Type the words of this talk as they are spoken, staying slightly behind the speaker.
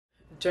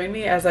Join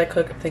me as I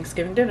cook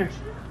Thanksgiving dinner.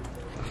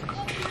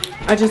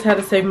 I just had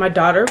to save my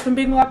daughter from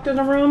being locked in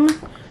a room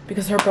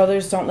because her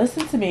brothers don't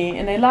listen to me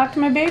and they locked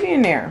my baby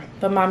in there.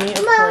 But mommy, of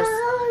course,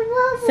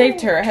 saved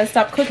her. I had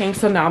stopped cooking,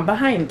 so now I'm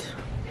behind.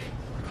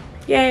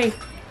 Yay.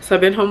 So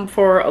I've been home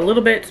for a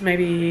little bit,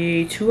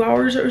 maybe 2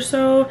 hours or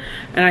so,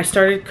 and I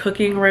started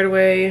cooking right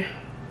away.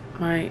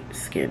 My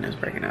skin is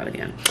breaking out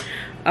again.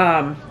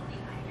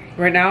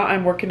 Right now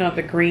I'm working on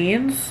the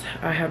greens.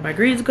 I have my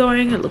greens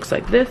going. It looks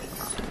like this.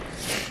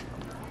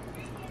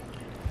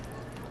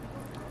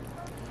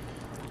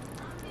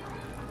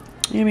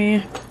 Yummy.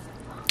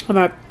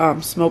 I have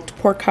my smoked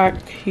pork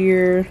hock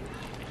here.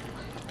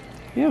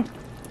 Yeah.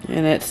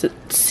 And it's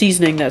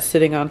seasoning that's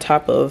sitting on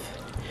top of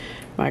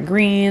my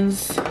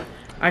greens.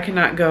 I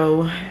cannot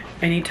go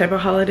any type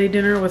of holiday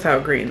dinner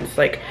without greens.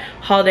 Like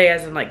holiday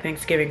as in like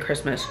Thanksgiving,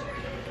 Christmas.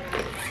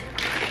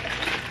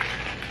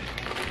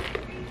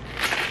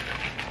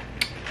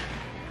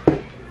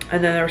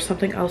 And then there was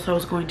something else I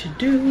was going to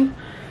do.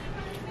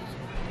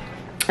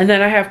 And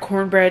then I have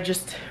cornbread,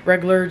 just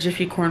regular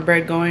Jiffy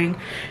cornbread going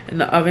in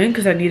the oven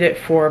because I need it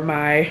for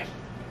my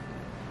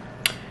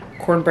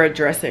cornbread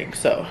dressing.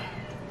 So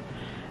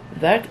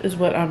that is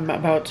what I'm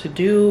about to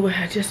do.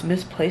 I just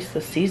misplaced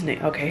the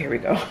seasoning. Okay, here we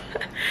go.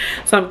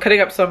 So I'm cutting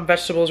up some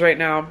vegetables right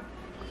now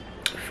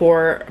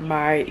for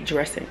my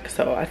dressing.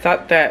 So I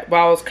thought that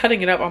while I was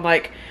cutting it up, I'm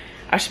like,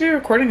 I should be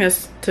recording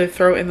this to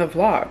throw in the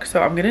vlog.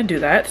 So I'm gonna do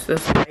that. So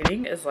this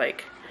lighting is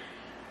like,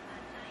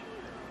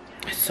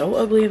 it's so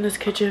ugly in this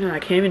kitchen and I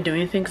can't even do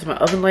anything because my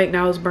oven light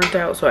now is burnt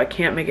out, so I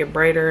can't make it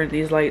brighter.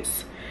 These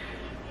lights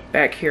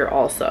back here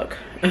all suck.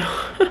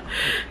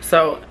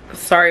 So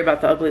sorry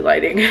about the ugly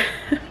lighting.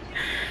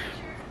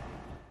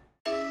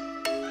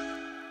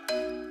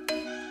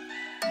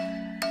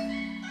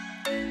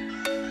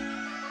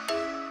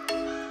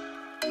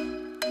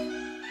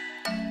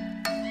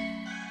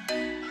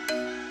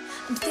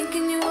 I'm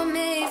thinking you were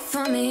made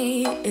for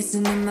me.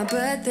 Isn't it my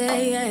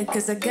birthday yet?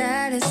 Cause I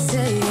gotta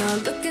say, you're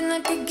looking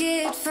like a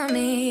gift for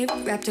me.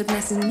 Wrapped up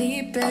nice and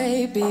neat,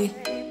 baby.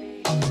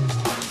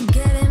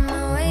 Get in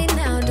my way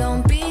now,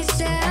 don't be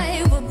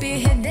shy. We'll be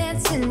here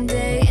dancing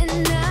day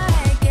and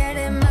night. Get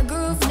in my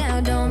groove now,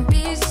 don't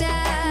be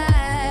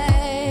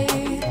shy.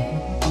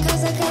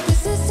 Cause I got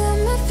this list of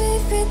my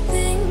favorite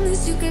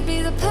things. You could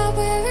be the part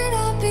where it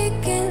all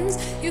begins.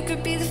 You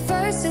could be the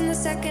first and the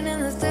second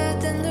and the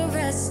third and the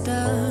rest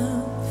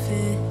of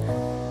it.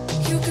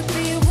 You could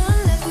be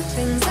one of the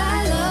things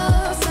I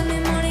love.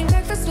 Sunday morning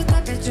breakfast with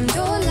my bedroom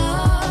door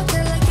locked.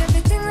 I like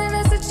everything that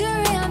has a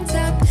cherry on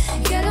top.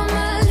 Get on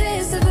my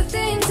list of the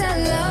things I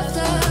love,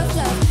 love,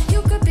 love.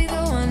 You could be the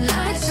one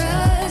I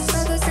trust.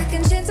 All the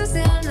second chances,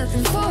 they are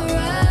nothing for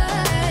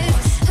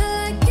us. I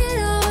like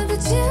it all with the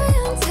cherry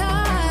on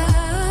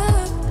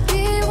top.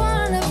 Be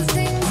one of the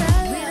things I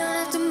love. We don't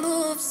have to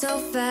move so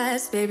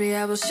fast, baby.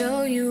 I will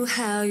show you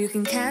how you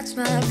can catch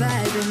my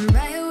vibe. And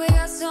right away,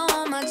 got so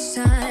much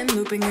time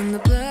looping in the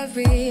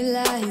blurry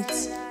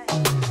lights.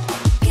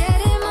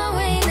 Get in my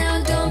way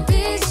now, don't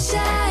be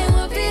shy.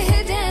 We'll be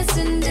here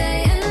dancing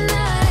day and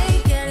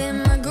night. Get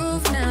in my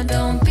groove now,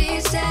 don't be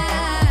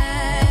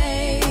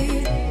shy.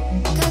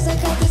 Cause I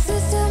got this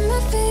list of my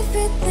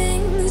favorite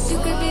things. You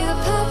could be the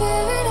part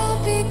where it all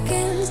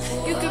begins.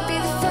 You could be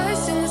the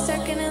first and the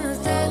second and the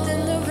third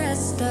and the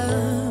rest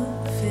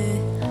of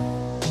it.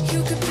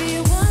 You could be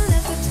one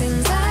of the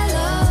things I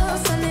love.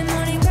 Sunday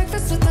morning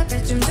breakfast with my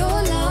bedroom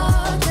door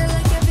locked. I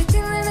like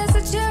everything that has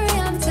a cherry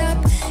on top.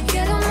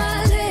 Get on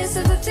my list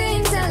of the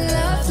things I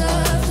love,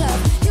 love,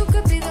 love. You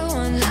could be the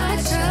one I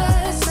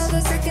trust. All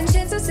the second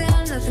chances, they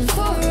are nothing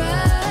for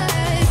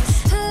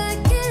us. I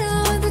like it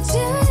all with the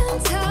cherry on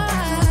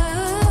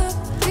top.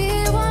 Be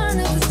one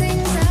of the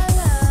things I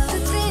love. The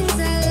things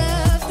I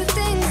love, the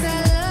things I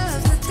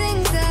love, the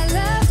things I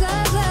love,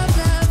 love, love,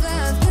 love,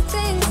 love. The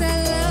things I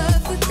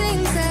love, the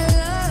things I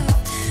love.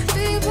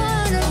 Be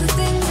one of the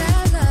things I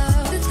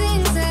love. The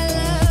things I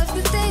love,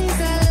 the things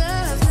I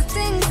love, the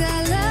things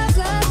I love,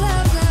 love,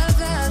 love, love,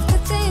 love. The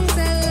things I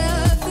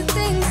love, the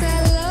things I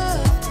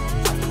love.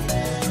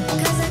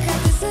 Cause I got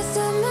this list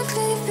of my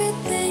favorite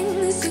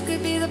things. You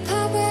could be the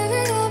part where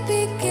it all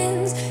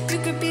begins. You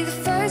could be the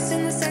first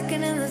and the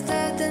second and the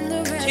third and the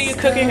rest. Continue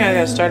cooking. I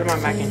got started my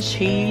mac and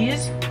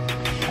cheese.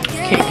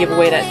 Can't give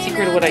away that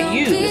secret of what I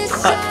use,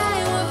 but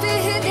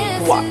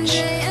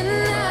watch.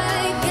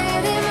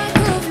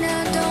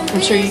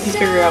 I'm sure you can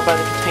figure it out by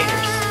the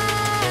containers.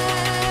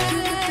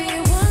 You could be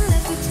one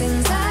of the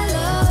things I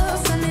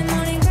love. Sunday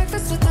morning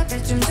breakfast with my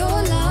bedroom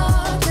door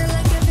locked. I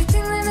like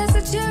everything that has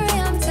a cherry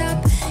on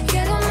top.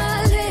 Get on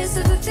my list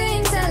of the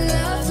things I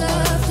love,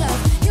 love,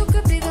 love. You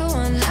could be the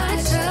one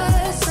I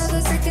trust. All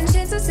the second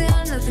chances, they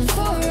are nothing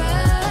for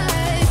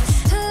us.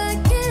 I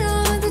like it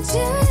all with the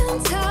cherry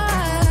on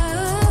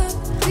top.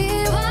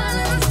 Be one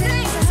of the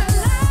things I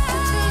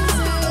love. The things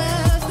I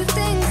love, the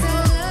things I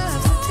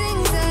love, the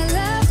things I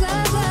love,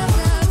 love,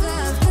 love,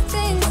 love. The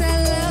things I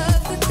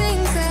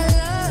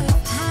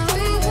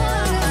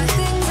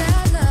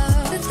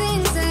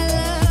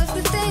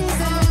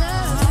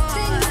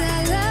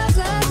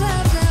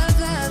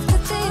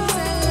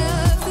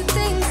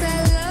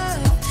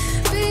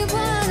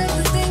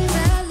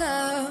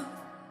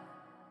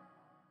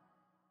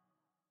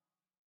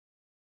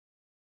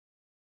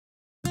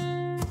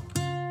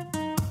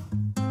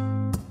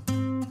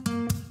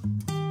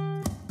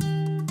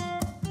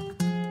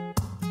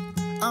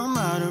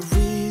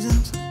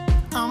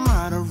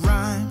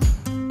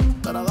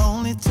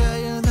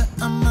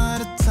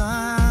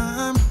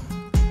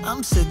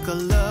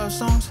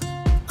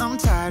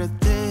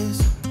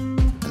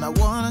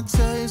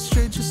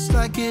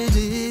like it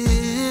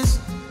is.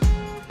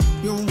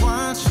 You're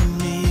watching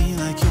me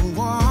like you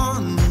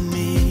want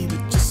me, but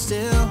you're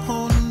still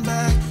holding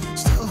back,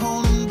 still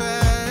holding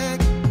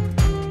back.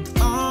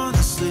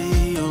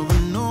 Honestly, you're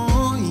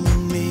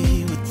annoying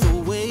me with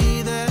the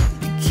way that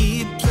you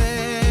keep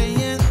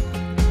playing.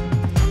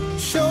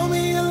 Show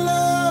me your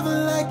love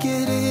like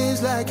it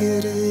is, like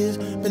it is.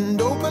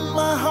 Bend open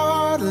my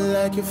heart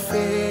like you're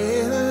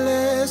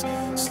fearless.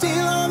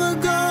 Steal all the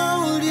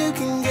gold you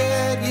can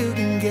get, you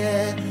can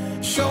get.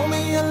 Show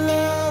me your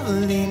love,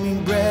 leave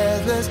me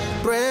breathless,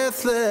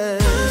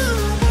 breathless.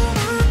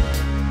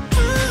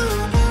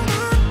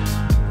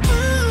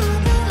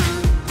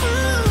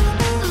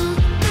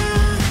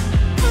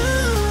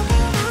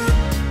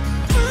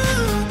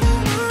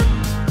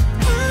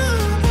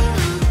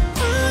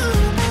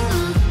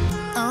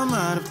 I'm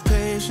out of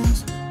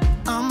patience,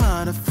 I'm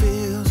out of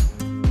feels,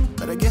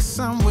 but I guess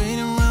I'm waiting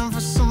around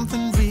for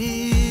something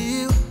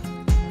real.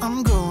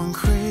 I'm going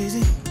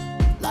crazy,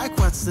 like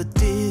what's the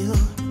deal?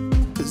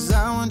 'Cause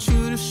I want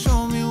you to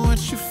show me what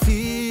you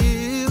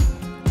feel.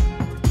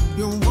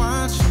 You're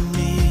watching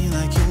me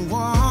like you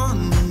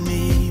want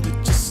me, but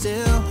you're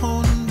still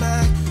holding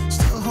back,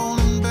 still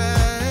holding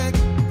back.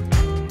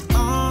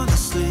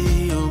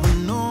 Honestly, you're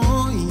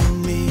annoying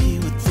me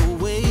with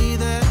the way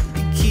that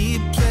you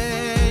keep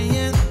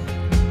playing.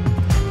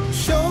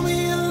 Show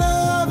me your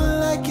love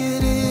like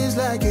it is,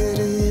 like it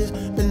is.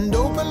 Bend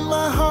open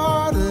my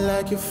heart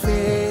like you're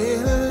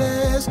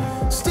fearless.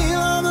 Steal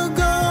all the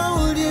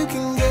gold you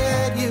can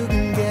get, you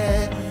can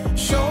get.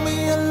 Show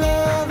me your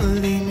love,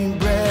 leave me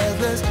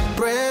breathless,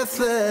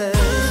 breathless.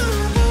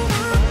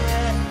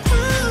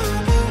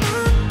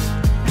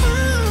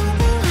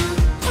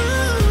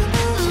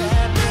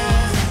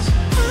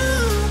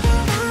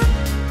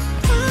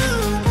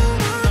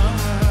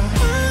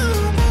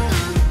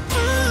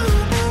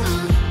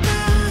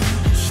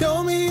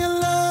 Show me your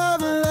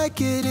love like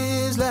it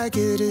is, like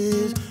it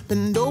is.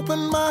 Bend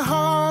open my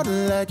heart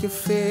like you're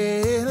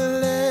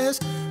fearless.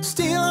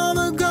 Steal all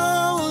the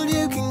gold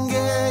you can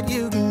get,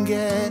 you can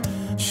get.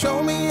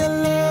 Show me your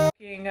love.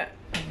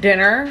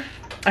 Dinner.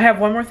 I have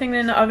one more thing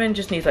in the oven,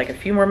 just needs like a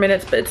few more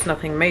minutes, but it's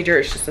nothing major.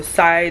 It's just a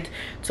side.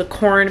 It's a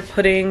corn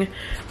pudding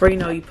where, you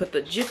know, you put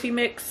the Jiffy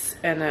mix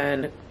and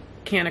then a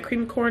can of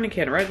cream corn, a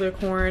can of regular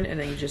corn, and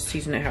then you just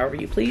season it however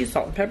you please,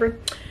 salt and pepper.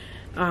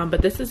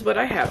 But this is what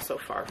I have so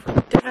far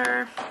for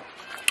dinner.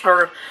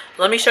 Or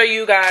let me show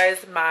you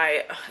guys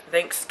my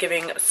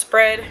Thanksgiving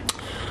spread.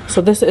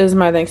 So this is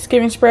my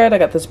Thanksgiving spread. I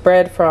got this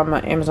bread from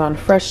Amazon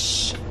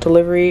Fresh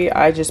Delivery.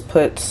 I just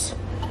put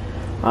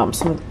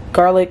some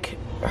garlic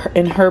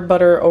and herb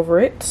butter over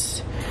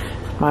it.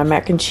 My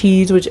mac and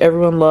cheese, which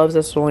everyone loves.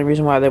 That's the only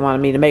reason why they wanted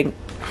me to make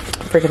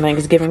freaking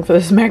Thanksgiving for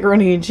this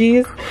macaroni and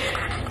cheese.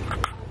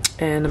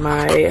 And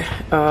my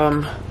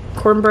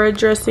cornbread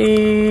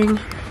dressing.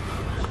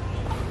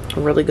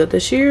 Really good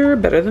this year,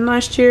 better than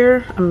last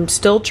year. I'm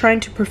still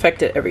trying to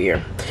perfect it every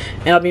year,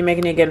 and I'll be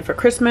making it again for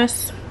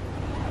Christmas.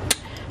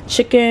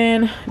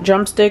 Chicken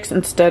drumsticks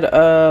instead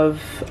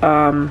of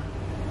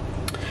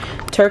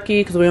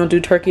turkey, because we don't do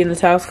turkey in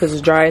this house because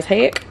it's dry as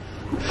heck.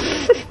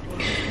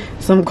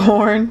 Some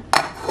corn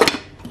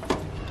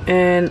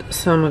and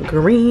some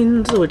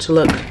greens, which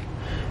look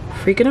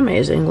freaking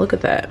amazing. Look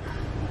at that,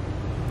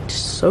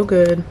 so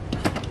good.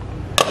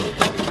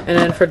 And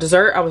then for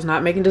dessert, I was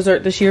not making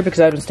dessert this year because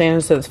I've been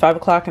standing since 5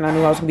 o'clock and I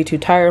knew I was gonna be too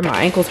tired.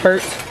 My ankles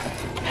hurt.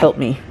 Help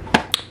me.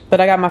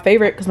 But I got my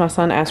favorite because my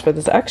son asked for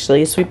this,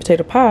 actually, sweet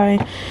potato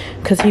pie,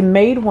 because he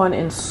made one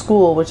in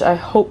school, which I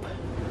hope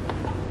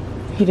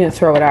he didn't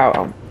throw it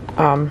out.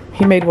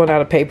 He made one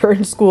out of paper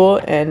in school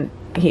and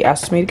he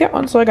asked me to get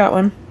one, so I got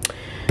one.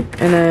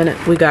 And then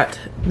we got,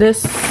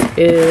 this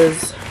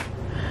is,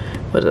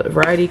 what is it,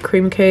 variety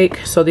cream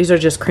cake. So these are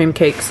just cream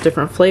cakes,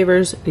 different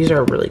flavors. These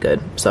are really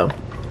good. So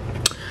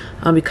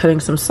I'll be cutting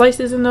some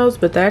slices in those,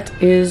 but that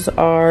is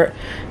our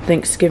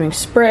Thanksgiving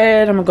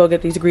spread. I'm gonna go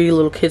get these greedy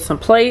little kids some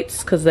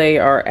plates because they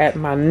are at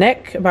my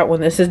neck about when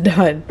this is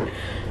done.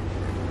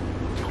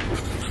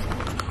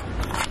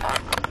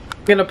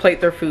 I'm gonna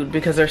plate their food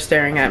because they're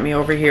staring at me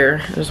over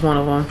here. There's one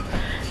of them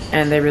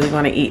and they really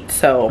want to eat.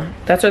 So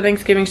that's our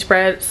Thanksgiving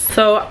spread.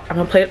 So I'm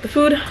gonna plate up the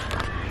food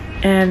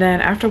and then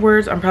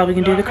afterwards I'm probably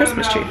gonna do the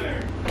Christmas tree.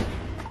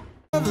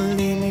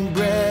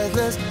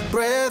 Breathless,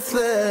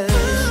 breathless.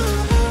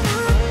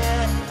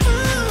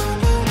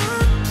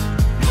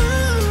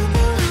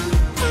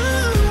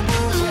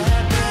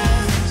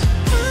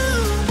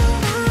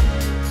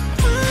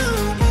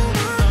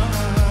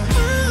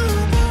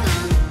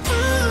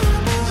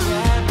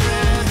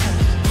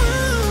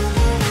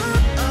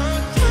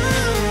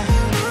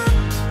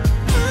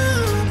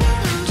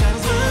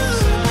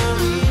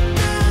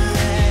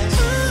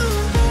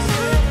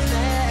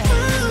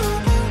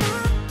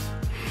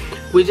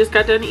 We just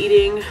got done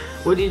eating.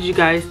 What did you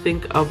guys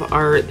think of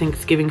our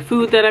Thanksgiving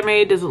food that I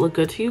made? Does it look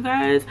good to you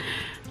guys?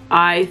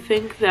 I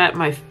think that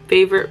my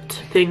favorite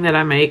thing that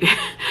I make,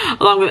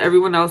 along with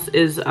everyone else,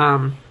 is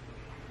the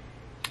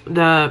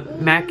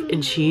mac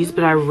and cheese,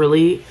 but I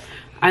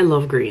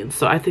love greens,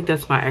 so I think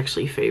that's my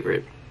actually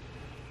favorite.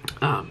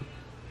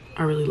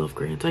 I really love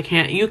greens.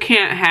 You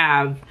can't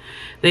have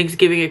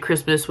Thanksgiving and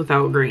Christmas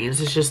without greens.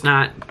 It's just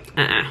not,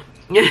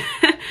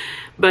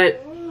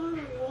 But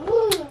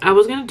I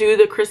was gonna do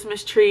the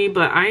Christmas tree,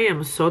 but I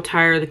am so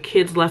tired. The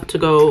kids left to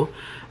go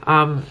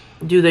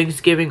do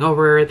Thanksgiving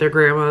over at their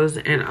grandma's,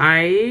 and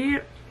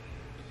I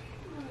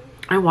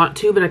want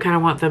to, but I kind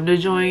of want them to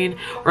join,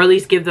 or at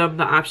least give them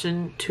the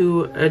option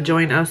to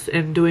join us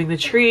in doing the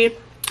tree.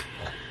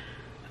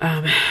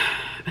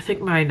 I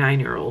think my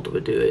 9-year-old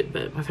would do it,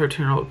 but my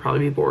 13-year-old would probably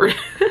be bored.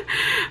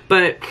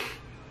 But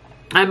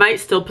I might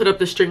still put up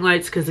the string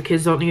lights because the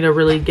kids don't need to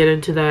really get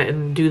into that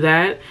and do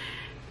that.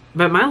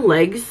 But my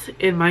legs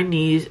and my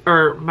knees,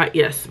 or my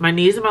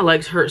knees and my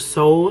legs hurt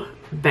so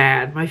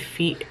bad. My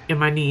feet and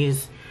my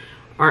knees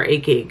are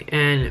aching,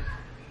 and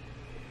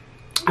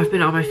I've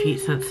been on my feet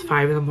since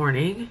 5 in the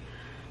morning,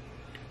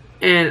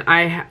 and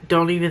I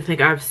don't even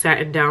think I've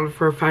sat down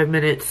for 5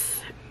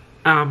 minutes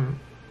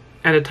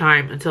at a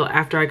time until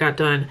after I got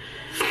done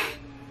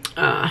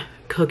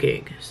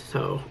cooking.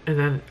 So, and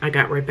then I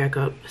got right back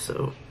up.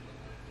 So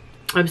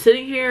I'm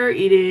sitting here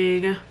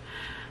eating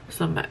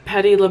some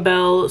Patti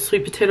LaBelle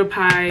sweet potato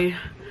pie.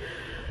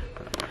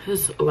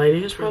 This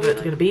lighting is probably what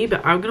it's gonna be,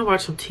 but I'm gonna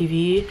watch some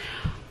TV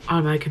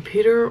on my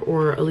computer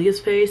or Aaliyah's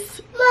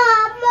face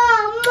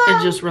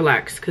and just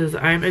relax because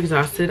I'm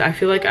exhausted. I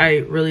feel like I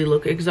really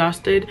look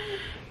exhausted.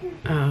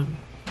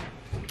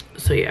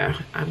 So yeah,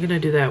 I'm gonna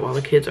do that while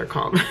the kids are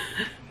calm.